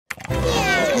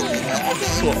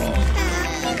You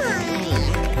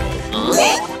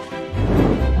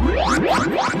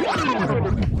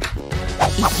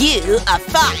are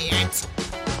fired.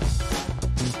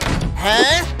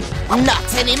 Huh?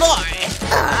 Not anymore.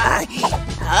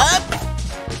 Up.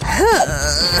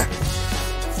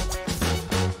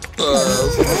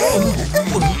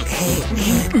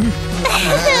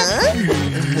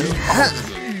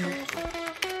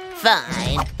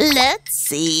 Fine. Let's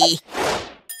see.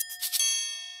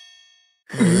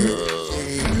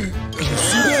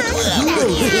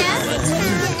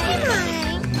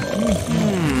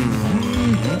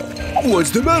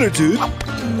 What's the matter, dude?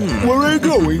 Where are you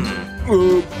going?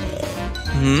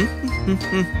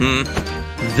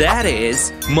 That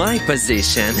is my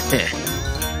position.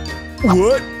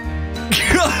 What?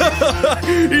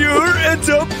 You're a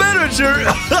top manager!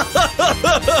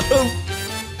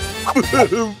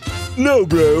 No,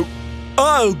 bro.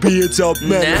 I'll be a top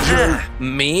manager. Nah,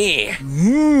 me.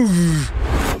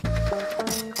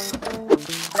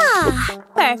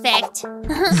 Perfect.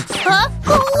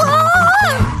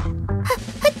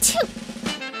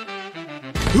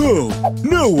 Oh,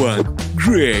 no one.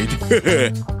 Great.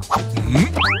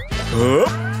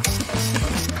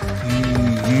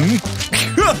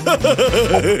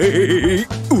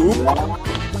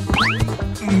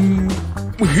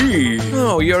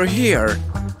 Oh, you're here.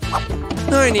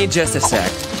 I need just a sec.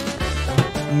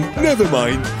 Never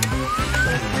mind.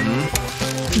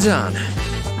 Done.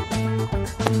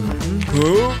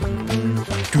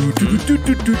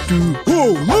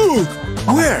 Oh, look!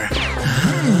 Where?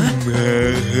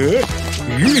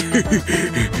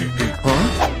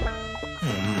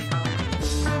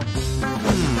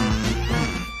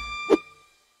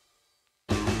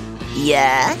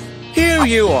 Yeah? Here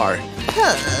you are.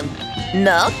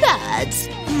 Not bad.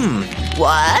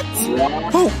 What?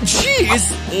 Oh,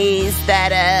 jeez! Is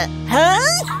that a... Huh?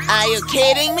 Are you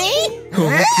kidding me?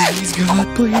 Oh, please,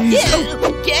 God, please. You,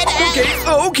 get out!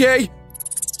 Okay.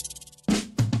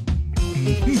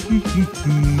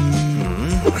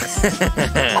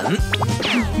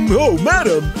 Oh,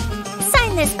 madam!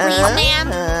 Sign this, please, ma'am.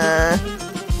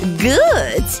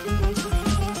 Good.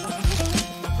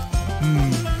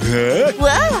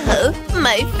 Wow,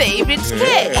 my favorite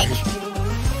cake.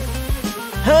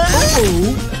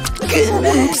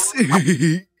 Oops!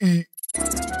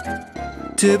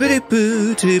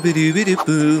 Tibbity-boo,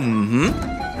 tibbity-boo.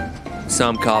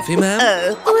 Some coffee,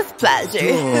 ma'am? Oh, with pleasure.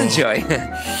 Enjoy.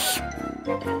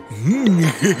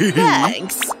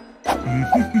 Thanks.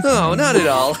 Oh, not at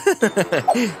all.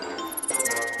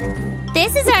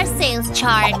 This is our sales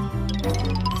chart.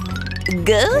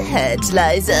 Go ahead,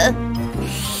 Liza.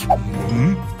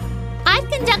 I've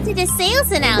conducted a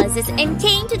sales analysis and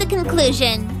came to the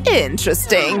conclusion.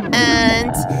 Interesting.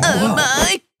 And... Oh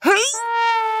my...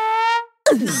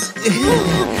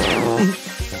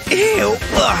 Ew.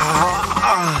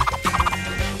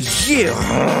 You.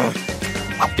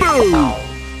 Boo!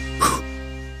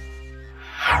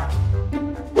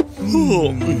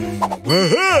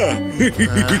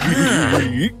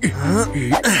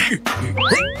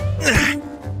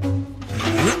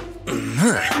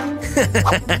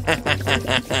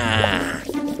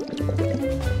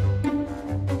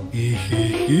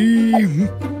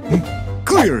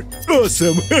 Clear!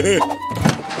 Awesome!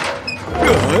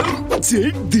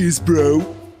 Take this, bro!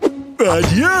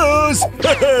 Adios!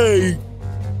 Hey!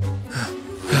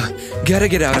 Gotta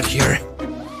get out of here.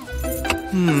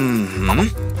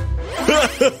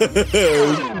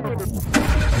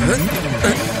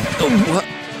 What?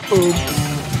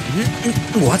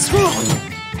 What's wrong?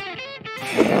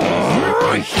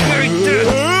 I hate this!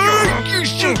 You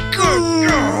should go!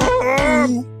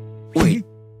 Wait.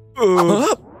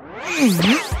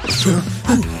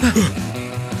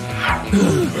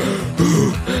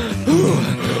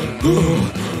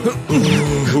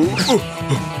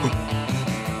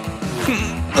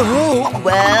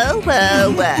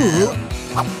 Well.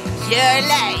 You're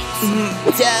late.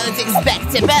 Don't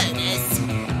expect a bonus.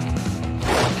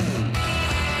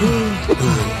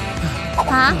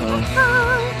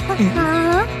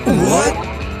 What?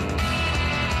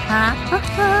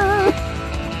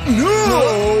 No!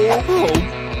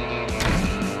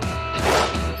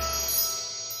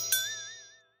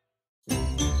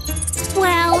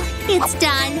 Well, it's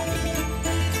done.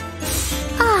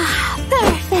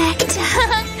 Perfect.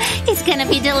 It's gonna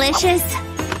be delicious.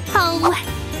 Oh,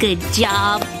 good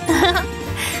job.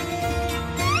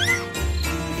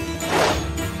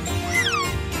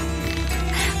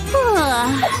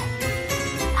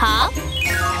 Huh?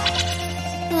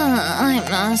 I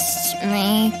must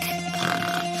make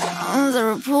the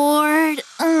report.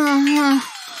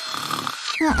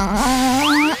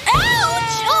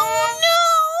 Ouch!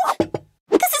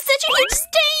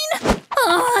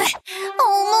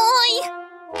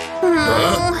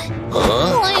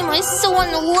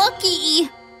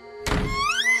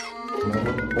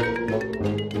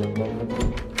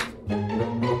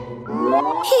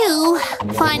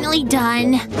 finally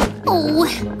done. Oh,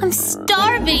 I'm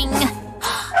starving.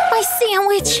 My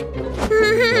sandwich.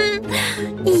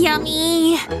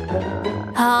 Yummy.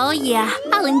 Oh, yeah,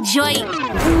 I'll enjoy it.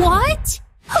 What?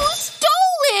 Who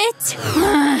stole it?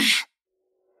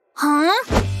 Huh?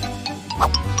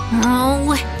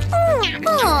 Oh.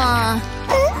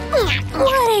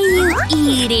 What are you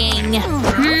eating?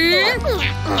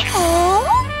 Oh.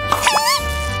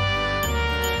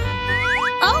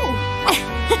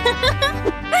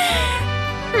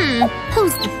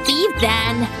 Who's the thief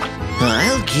then?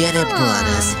 I'll get it,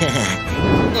 Butters.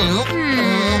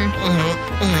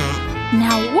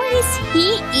 Now what is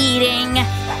he eating?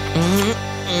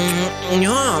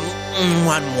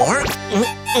 One more?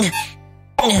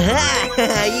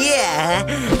 Yeah.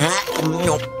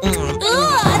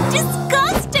 Ugh,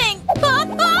 disgusting!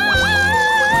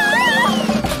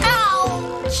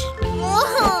 Ouch!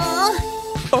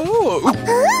 Oh!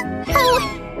 Oh,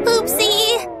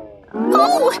 oopsie!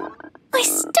 Oh, my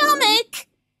stomach!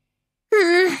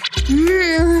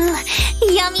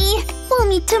 Yummy! We'll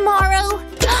meet tomorrow.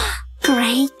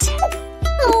 Great!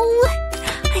 Oh,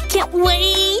 I can't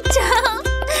wait!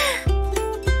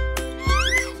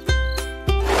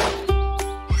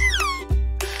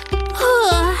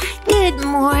 Good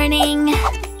morning.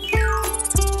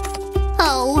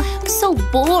 Oh, I'm so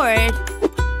bored.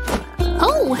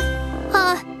 Oh,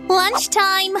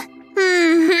 lunchtime.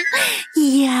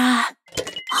 Yeah.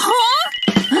 Huh?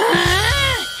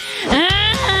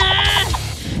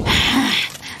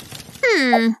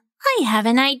 I have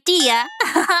an idea.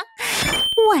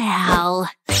 Well.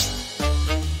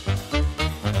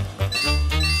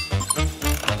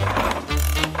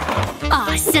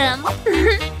 Awesome.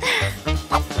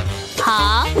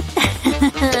 Huh?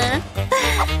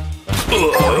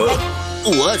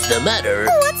 What's the matter?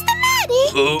 What's the matter?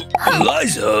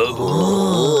 Liza!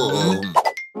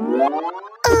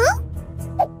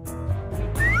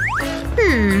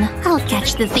 I'll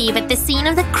catch the thief at the scene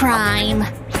of the crime.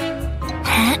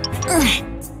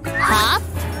 Hop.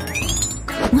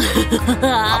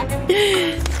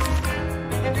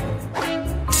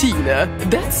 Tina,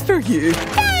 that's for you.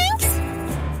 Thanks.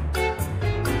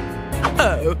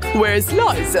 Oh, where's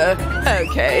Liza?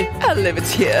 Okay, I'll leave it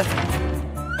here.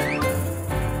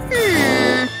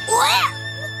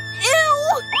 Ew!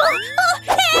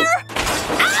 Hair!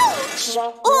 Ouch!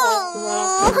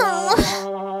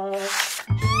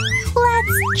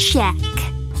 Let's check.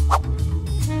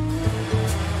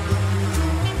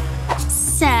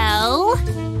 So,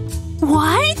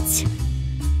 what?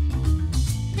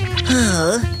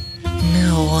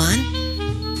 No one?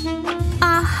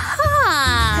 Aha!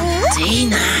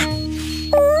 Tina!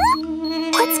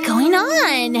 What's going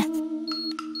on?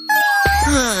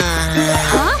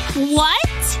 Huh?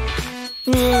 What?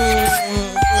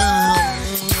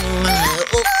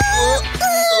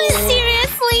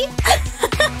 Seriously?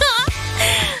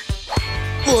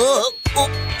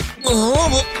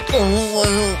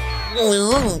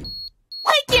 I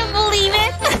can't believe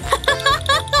it!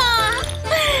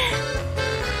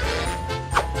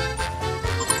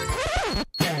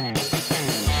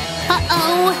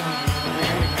 Uh-oh!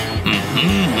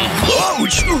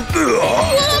 Ouch!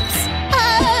 Whoops!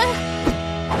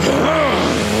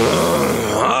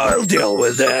 I'll deal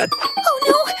with that. Oh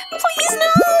no! Please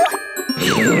no!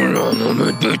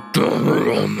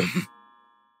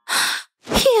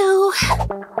 Phew!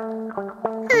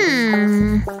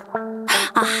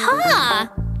 Aha!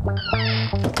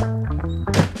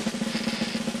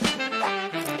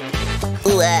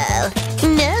 Well,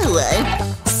 no one.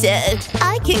 So,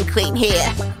 I can clean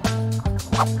here.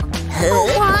 Oh,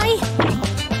 why?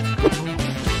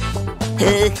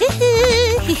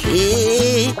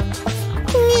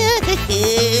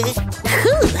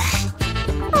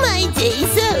 My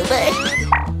day's over.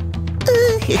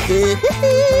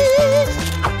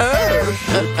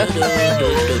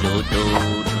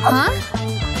 Huh?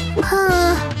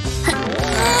 Huh?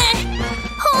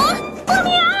 Let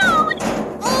me out!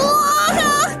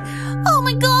 Oh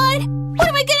my god! What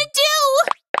am I gonna do?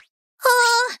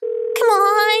 Come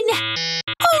on!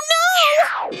 Oh no!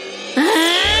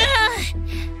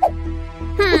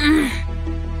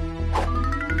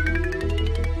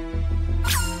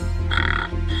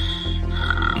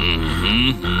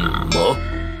 Huh?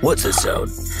 What's the sound?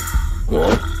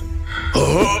 What?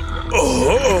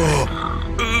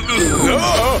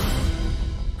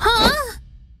 Huh?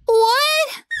 What?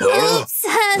 Oops,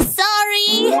 sorry.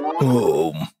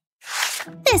 Oh.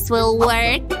 This will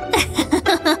work.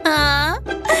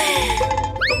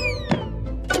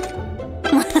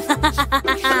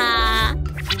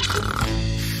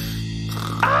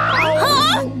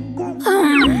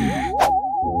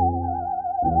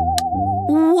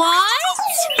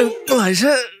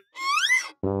 Liza?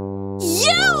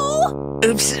 You!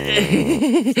 Oops.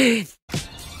 And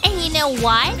you know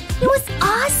what? It was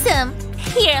awesome.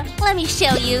 Here, let me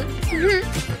show you.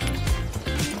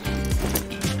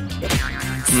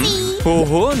 See?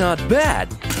 Oh, not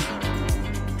bad.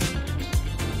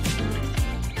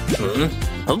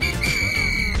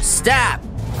 Stop!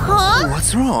 Huh?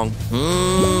 What's wrong?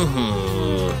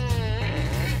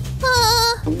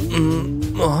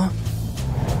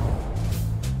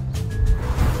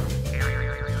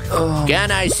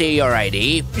 Can I see your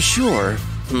ID? Sure.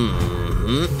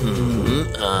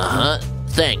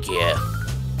 Thank you.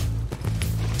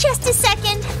 Just a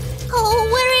second. Oh,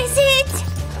 where is it?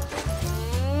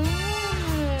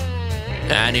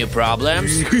 Any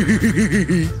problems?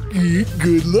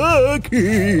 Good luck.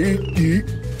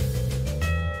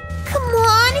 Come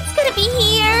on, it's gonna be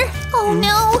here. Oh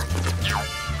no.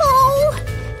 Oh,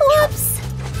 whoops.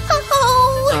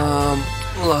 Oh.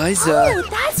 Liza. Oh,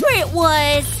 that's where it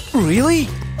was. Really?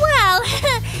 Well,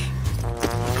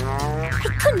 I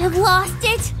couldn't have lost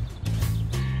it.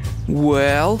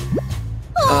 Well.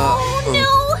 Oh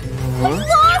no, I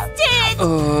lost it.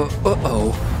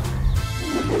 Uh-oh.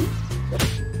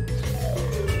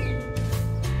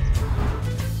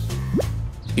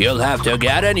 You'll have to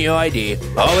get a new ID.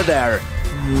 Over there.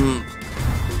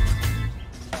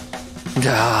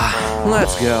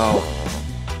 Let's go.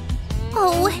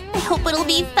 Oh, I hope it'll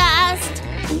be fast.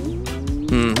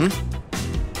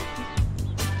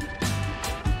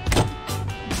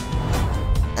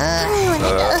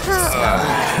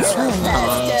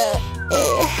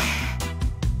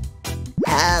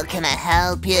 How can I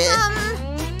help you?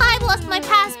 I've lost my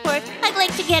passport. I'd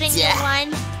like to get a new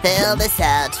one. Fill this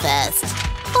out fast.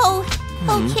 Oh,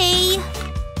 okay.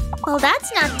 Well,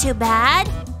 that's not too bad.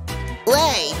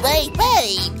 Wait.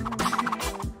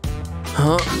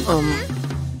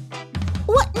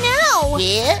 What now?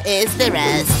 Here is the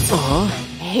rest.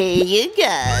 Here you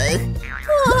go.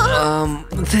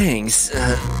 Thanks. This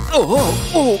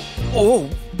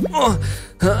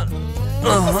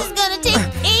is gonna take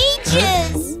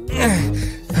ages.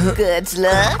 Good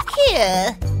luck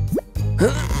here.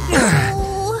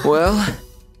 Oh. Well,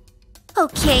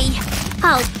 Okay,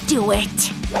 I'll do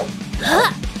it.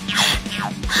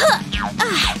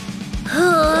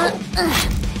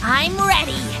 I'm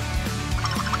ready.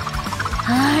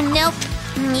 Nope.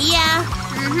 Yeah.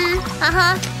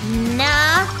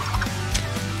 Nah.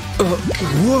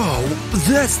 whoa,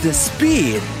 that's the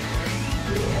speed.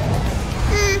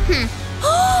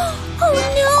 Oh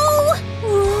no!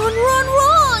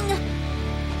 Run!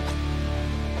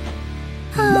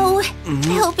 Oh, I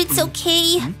hope it's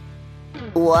okay.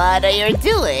 What are you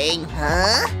doing,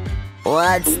 huh?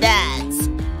 What's that? Is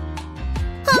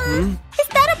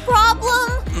that a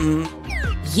problem?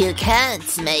 You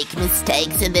can't make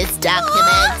mistakes in this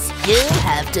document. You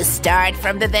have to start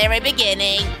from the very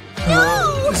beginning.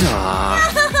 No!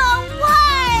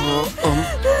 Why?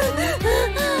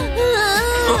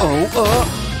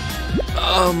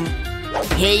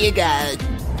 Here you go.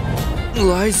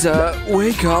 Liza,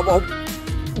 wake up.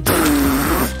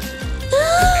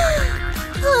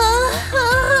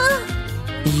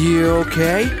 You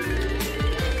okay?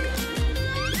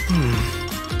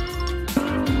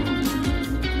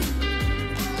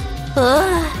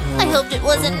 I hoped it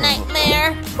was a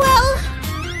nightmare. Well,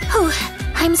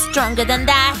 I'm stronger than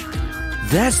that.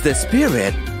 That's the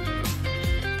spirit.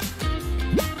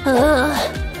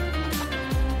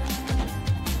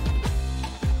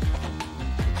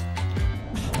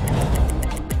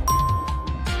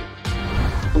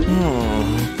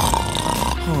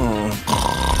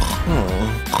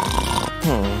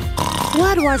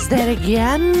 What was that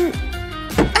again?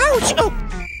 Ouch! Oh!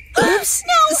 Oops!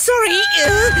 No! Sorry!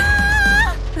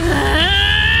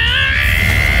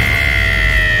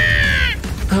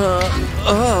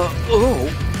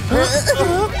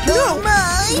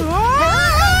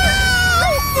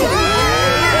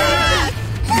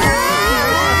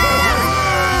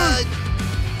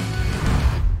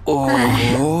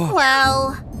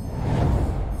 Well...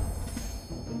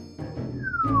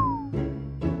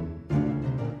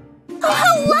 Oh,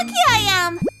 how lucky I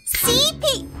am! See,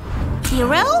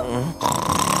 Piro?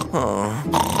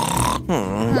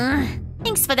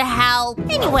 Thanks for the help.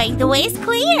 Anyway, the way is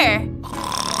clear.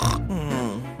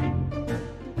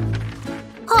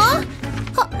 Huh?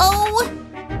 Uh-oh.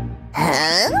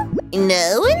 Huh?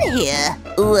 No one here.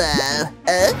 Well,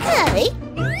 okay.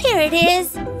 Here it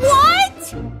is. What?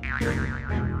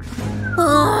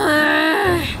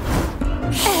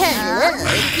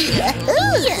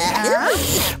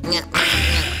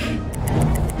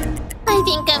 I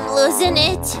think I'm losing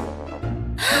it.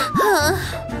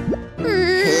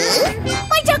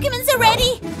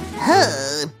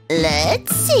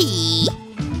 Let's see.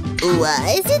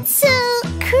 Why is it so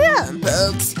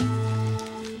crumpled?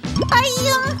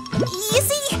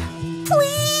 Easy,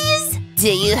 please.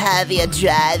 Do you have your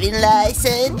driving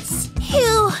license?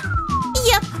 Phew.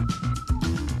 Yep.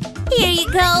 Here you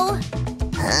go.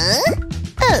 Huh?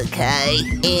 Okay.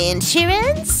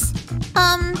 Insurance?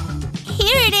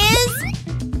 Here it is.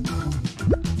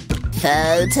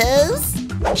 Photos?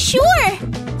 Sure.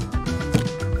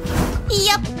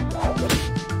 Yep.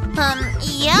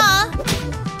 Yeah.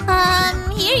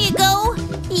 Here you go.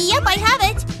 Yep, I have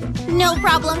it. No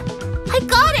problem. I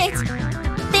got it.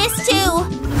 This too.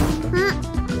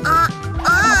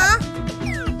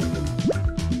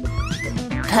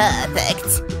 Perfect.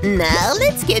 Now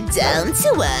let's get down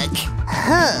to work.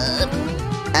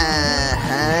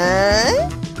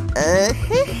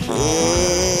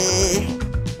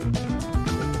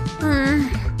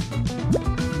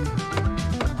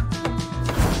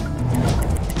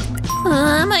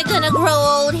 Am I gonna grow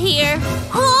old here?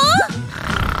 Huh?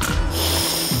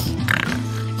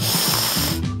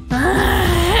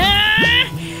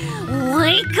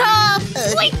 Wake up!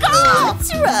 Wake up!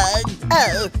 What's wrong?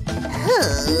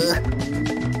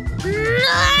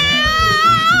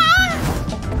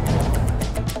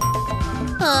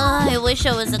 I wish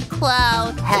I was a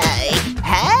cloud. Hey!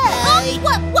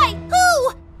 What? Wait,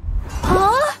 who?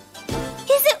 Huh?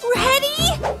 Is it ready?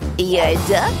 Your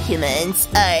documents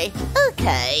are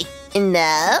okay.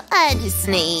 Now I just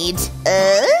need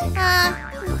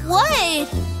What?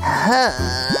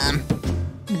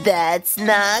 That's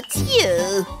not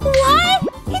you. What?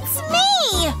 It's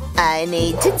me! I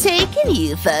need to take a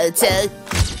new photo.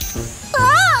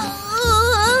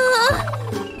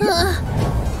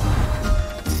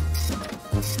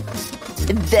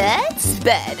 That's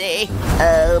better.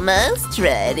 Almost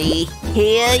ready.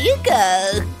 Here you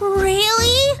go.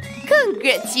 Really?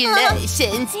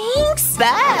 Congratulations. Thanks.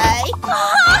 Bye.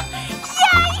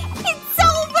 Yay! It's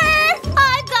over!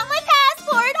 I've got my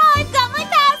passport! I've got my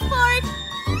passport!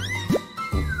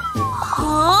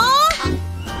 Huh?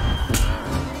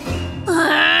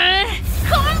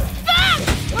 Come back!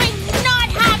 I'm not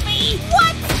happy!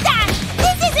 What's that?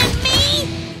 This isn't me!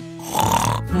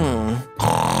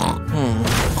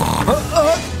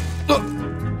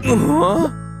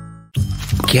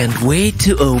 Can't wait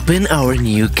to open our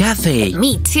new cafe.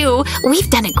 Me too. We've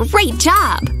done a great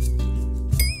job.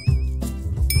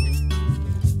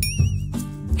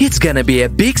 It's gonna be a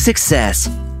big success.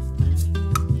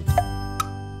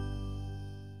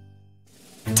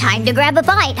 Time to grab a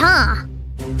bite, huh?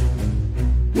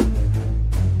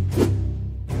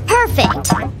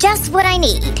 Perfect. Just what I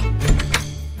need.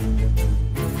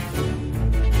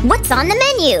 What's on the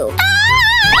menu?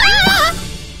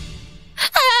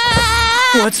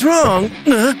 What's wrong?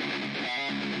 A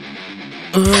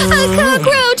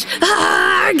cockroach!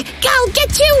 Arg! I'll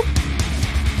get you!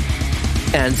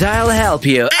 And I'll help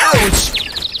you.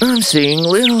 Ouch! I'm seeing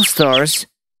little stars.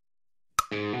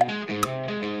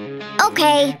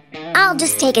 Okay, I'll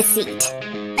just take a seat.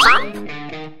 Pop?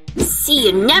 See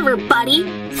you never, buddy.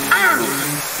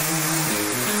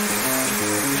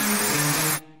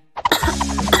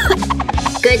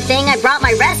 Good thing I brought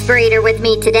my respirator with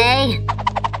me today.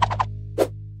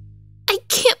 I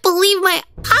can't believe my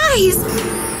eyes!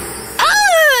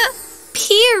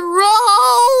 Piro!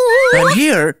 I'm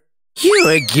here. You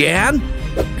again?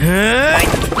 Huh?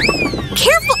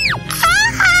 Careful!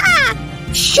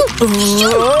 Shoot!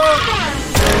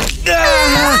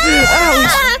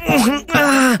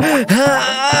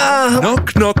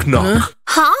 Knock, knock, knock.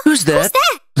 Huh? Who's that?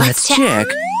 Let's check.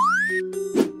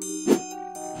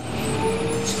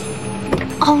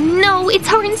 Oh no,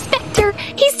 it's our inspector!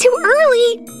 He's too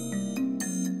early!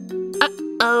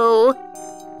 Uh-oh.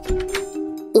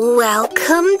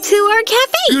 Welcome to our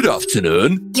cafe! Good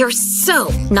afternoon. You're so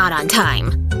not on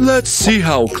time. Let's see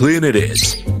how clean it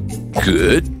is.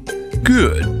 Good,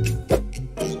 good.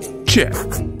 Check.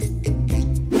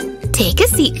 Take a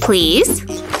seat, please.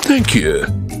 Thank you.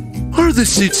 Are the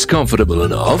seats comfortable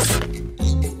enough?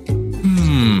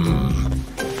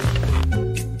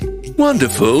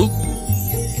 Wonderful.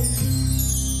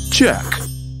 Check.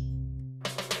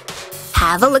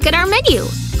 Have a look at our menu.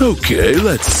 Okay,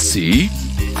 let's see.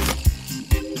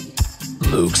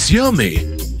 Looks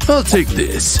yummy. I'll take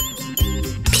this.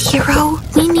 Piro,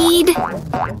 we need...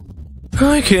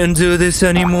 I can't do this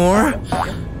anymore.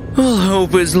 All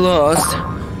hope is lost.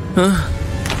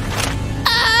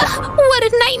 What a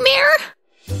nightmare!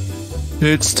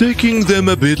 It's taking them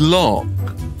a bit long.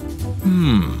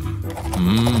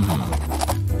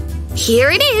 Here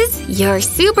it is, your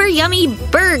super yummy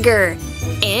burger.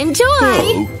 Enjoy!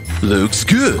 Oh, looks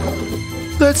good.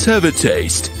 Let's have a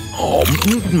taste.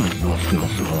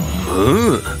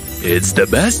 It's the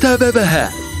best I've ever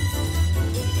had.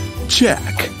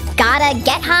 Check. Gotta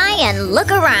get high and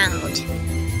look around.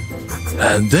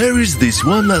 And there is this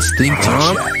one last thing to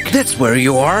check. That's where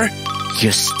you are.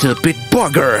 You stupid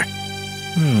bugger.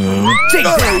 Take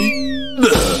that.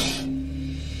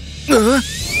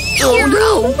 Oh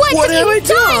no! What have you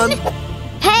done?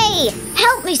 Hey,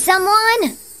 help me,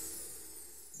 someone!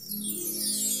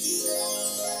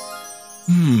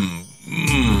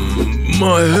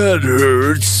 My head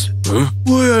hurts.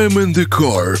 Why I'm in the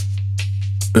car?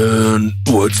 And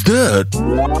what's that?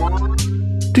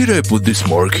 Did I put this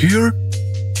mark here?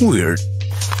 Weird.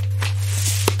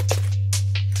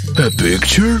 A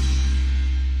picture?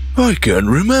 I can't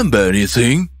remember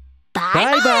anything.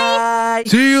 Bye-bye.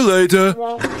 See you later.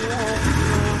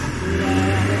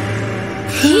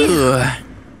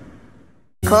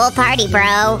 Cool party,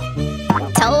 bro.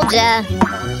 Told ya.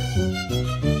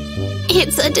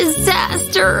 It's a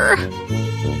disaster.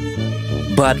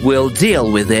 But we'll deal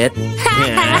with it.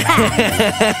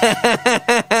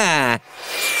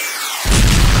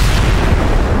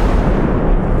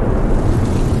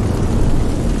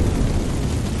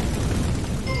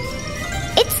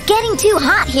 It's getting too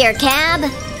hot here, cab.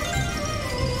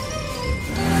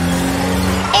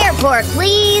 Airport,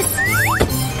 please.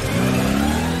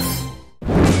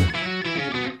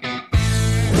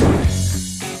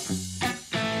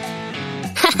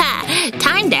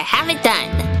 Time to have it done.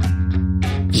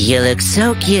 You look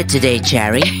so cute today,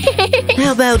 Cherry.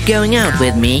 How about going out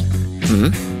with me?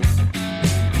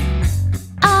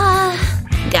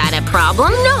 Got a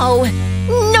problem? No.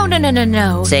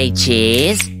 No. Say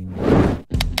cheese.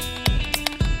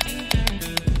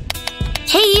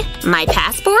 Hey, my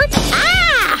passport?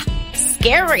 Ah!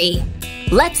 Scary.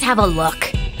 Let's have a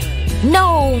look.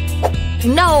 No.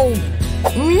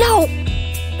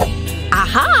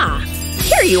 Aha!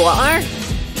 Here you are.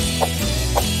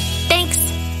 Thanks.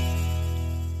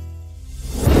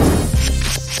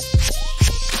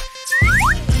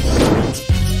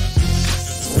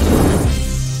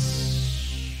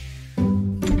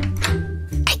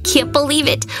 I can't believe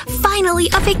it. Finally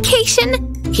a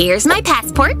vacation. Here's my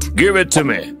passport. Give it to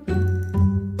me.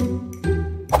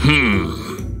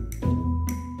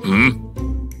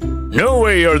 No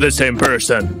way you're the same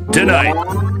person. Tonight.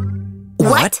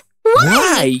 What?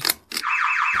 Why?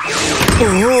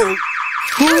 No,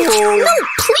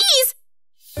 please!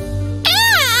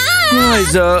 Ah!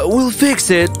 Liza, we'll fix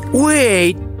it.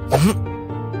 Wait.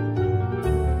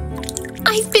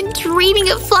 I've been dreaming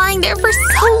of flying there for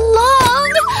so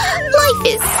long. Life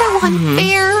is so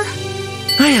unfair.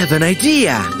 I have an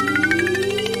idea.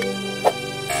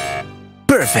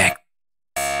 Perfect.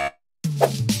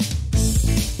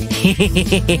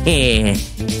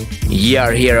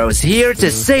 Your hero's here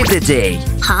to save the day.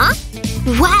 Huh?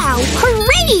 Wow,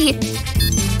 hooray!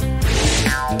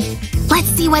 Let's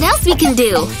see what else we can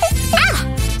do. Ah!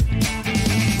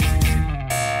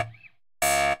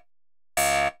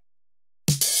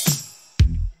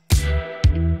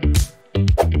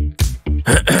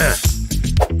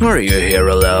 Are you here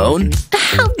alone?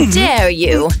 How dare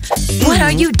you? What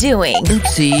are you doing?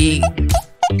 Oopsie.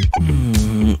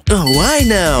 Oh, I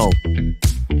know.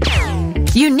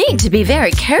 You need to be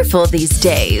very careful these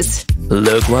days.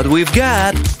 Look what we've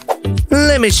got.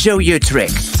 Let me show you a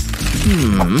trick.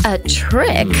 A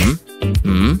trick?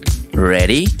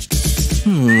 Ready?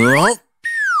 Oh.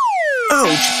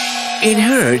 Ouch. It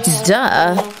hurts.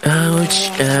 Duh. Ouch,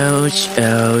 ouch,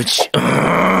 ouch.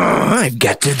 I've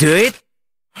got to do it.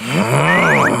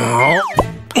 Help!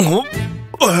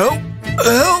 Help!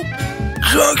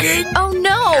 Sucking! Oh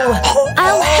no!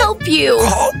 I'll help you.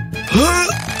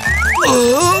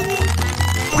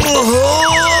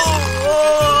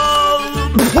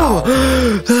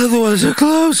 That was a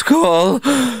close call.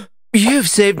 You've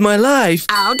saved my life.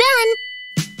 All done.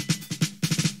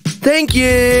 Thank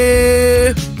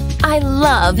you. I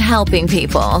love helping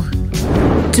people.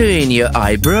 2 in your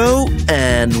eyebrow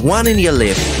and 1 in your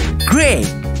lip. Great.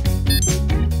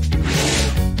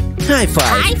 High five.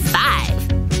 High five.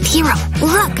 Piro,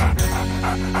 look.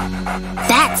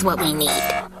 That's what we need.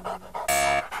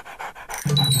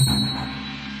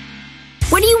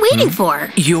 What are you waiting for?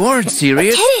 You aren't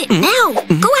serious? Get it, now!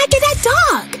 Go after that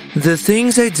dog! The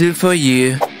things I do for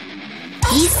you.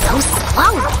 He's so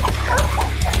slow.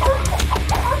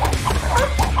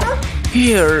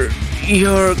 Here,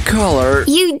 your collar.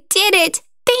 You did it!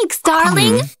 Thanks,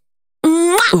 darling!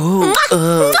 Mwah, Ooh,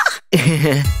 mwah,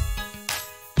 mwah.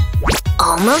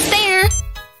 Almost there.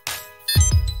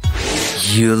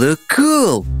 You look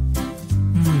cool.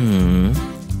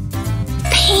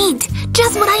 Paint!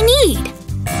 Just what I need.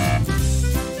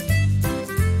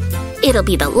 It'll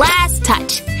be the last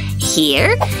touch.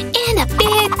 Here and a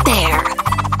bit there.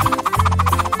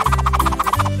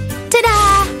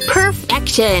 Ta-da!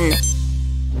 Perfection!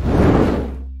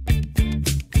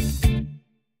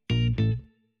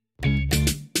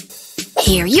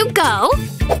 Here you go.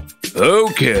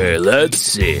 Okay, let's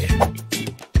see.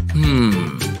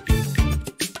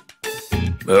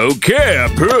 Okay,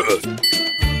 approved.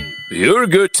 You're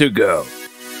good to go.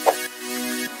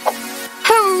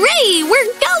 Hooray!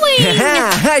 We're going!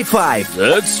 High five!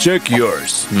 Let's check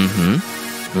yours.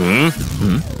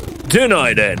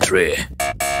 Denied entry.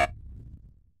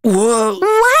 Whoa.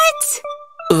 What?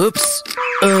 Oops.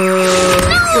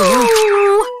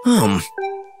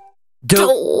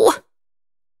 No!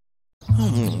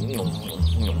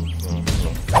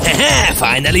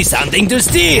 Finally something to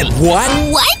steal. What?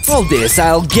 Hold this,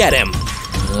 I'll get him.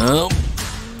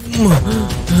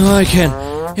 I can't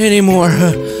anymore.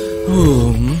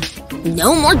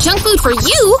 No more junk food for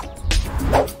you!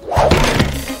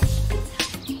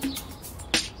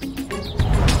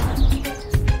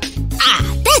 Ah,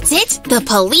 that's it! The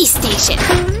police station.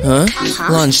 Huh?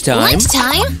 Lunchtime?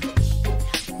 Lunchtime?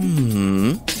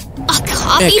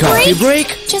 A coffee break?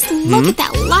 Just look at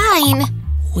that line.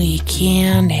 We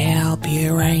can't help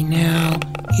you right now.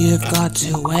 You've got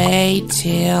to wait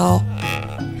till...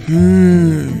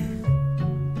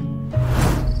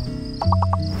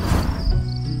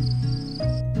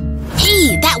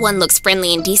 Hey, that one looks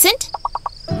friendly and decent.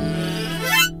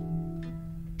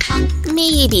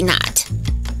 Maybe not.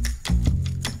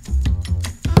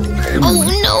 Oh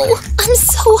no, I'm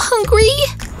so hungry.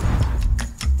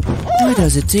 Why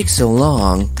does it take so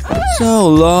long? So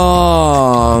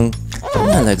long!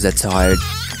 My legs are tired.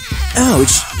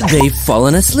 Ouch! They've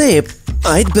fallen asleep.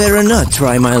 I'd better not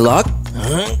try my luck.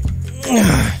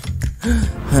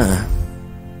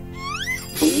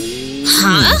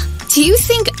 Huh? Do you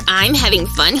think I'm having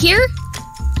fun here?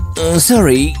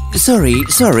 Sorry.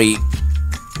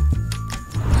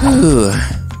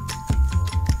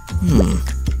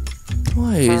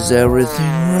 Why is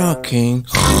everything rocking?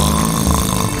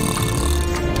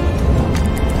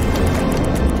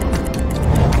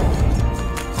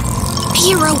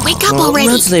 Piro, wake up already!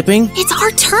 Not sleeping. It's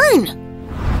our turn!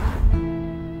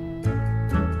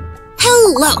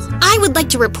 Hello! I would like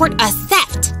to report a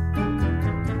theft!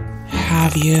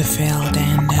 Have you filled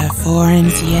in the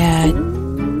forms yet?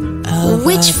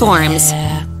 Which forms?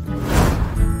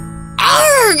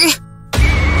 Arrgh!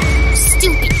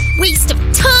 Stupid waste of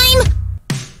time!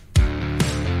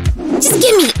 Just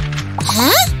give me...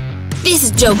 Huh?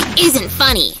 This joke isn't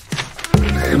funny.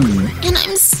 And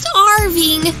I'm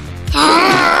starving.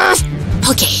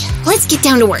 Okay, let's get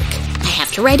down to work. I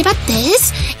have to write about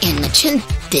this, and mention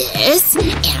this,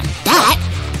 and that.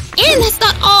 And that's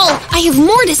not all! I have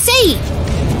more to say!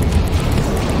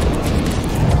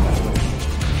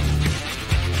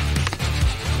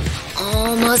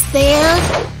 Almost there.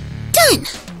 Done!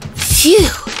 Phew!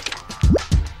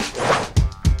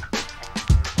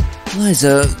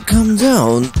 Liza, calm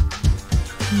down.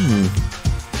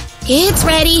 It's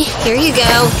ready. Here you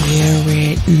go. You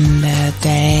written the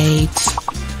dates?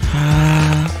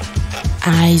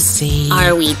 I see.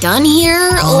 Are we done here,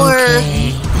 or...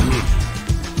 Okay.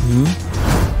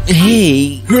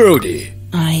 Hey. Howdy.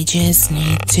 I just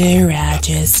need to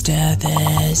register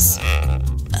this.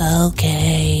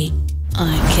 Okay.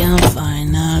 I can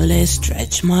finally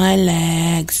stretch my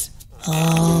legs.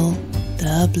 Oh,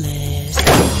 the bliss.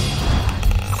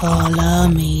 Follow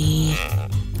me.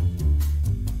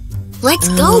 Let's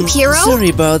go, Piro. Sorry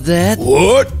about that.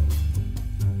 What?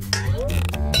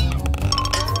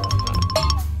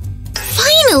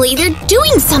 Finally, they're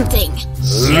doing something.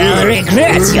 You'll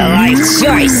regret your life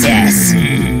choices.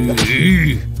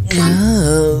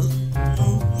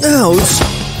 Ouch.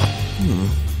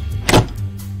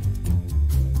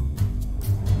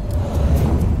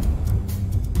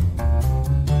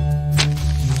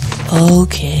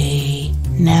 Okay,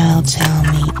 now tell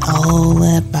me all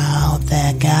about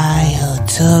the guy who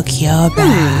took your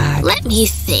bag. Let me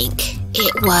think.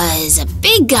 It was a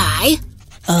big guy.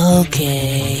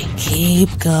 Okay,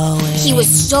 keep going. He was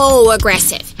so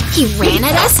aggressive. He ran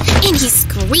at us and he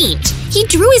screamed. He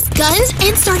drew his guns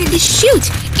and started to shoot.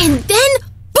 And then,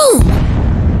 boom!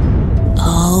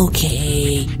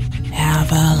 Okay,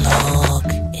 have a look.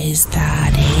 Is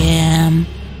that him?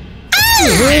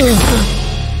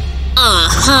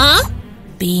 Uh-huh.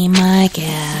 Be my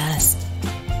guest.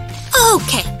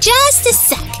 Okay, just a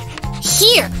sec.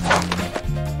 Here.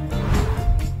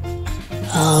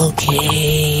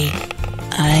 Okay,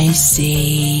 I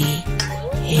see.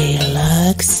 He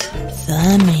looks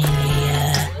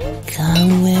familiar.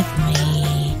 Come with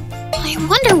me. I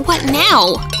wonder wonder what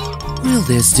now? Will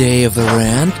this day of a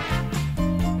rant?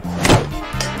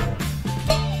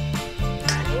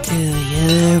 Do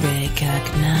you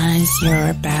recognize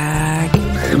your bag?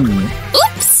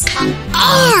 Oops!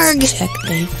 Arg! Check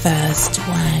the first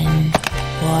one.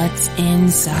 What's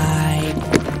inside?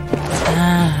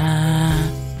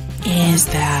 Is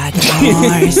that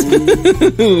yours?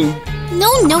 No.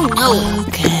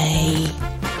 Okay.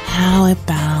 How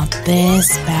about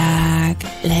this bag?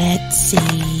 Let's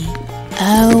see.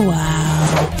 Oh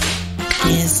wow.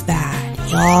 Is that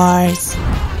yours?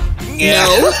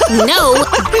 No,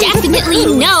 definitely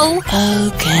no.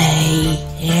 Okay,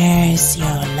 here's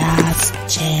your last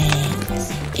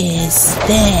chance. Is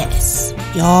this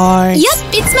yours? Yep,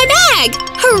 it's my bag.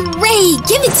 Hooray,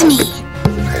 give it to me.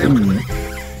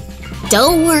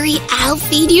 Don't worry, I'll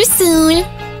feed you soon.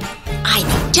 I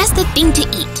know just the thing to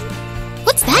eat.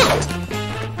 What's that?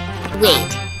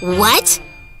 Wait, what?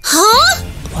 Huh?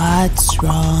 What's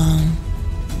wrong?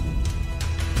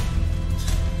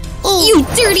 You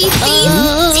dirty thief!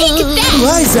 Take that!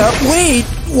 Liza, wait!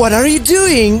 What are you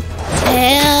doing?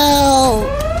 Help!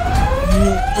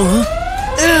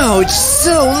 Ouch!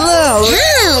 So loud!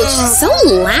 Ouch! So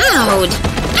loud!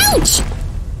 Ouch!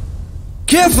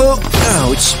 Careful!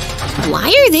 Ouch! Why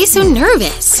are they so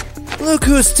nervous? Look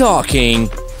who's talking.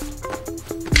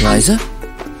 Liza?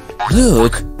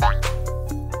 Look!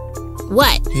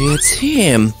 What? It's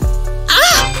him!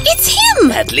 Ah! It's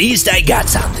him! At least I got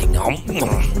something.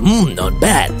 Not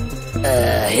bad.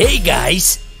 Hey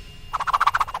guys.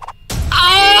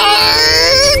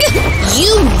 Arg!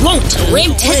 You won't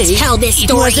live to tell this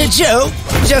story! It was a joke!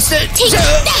 Just a Take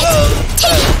joke! that!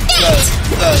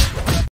 Take that!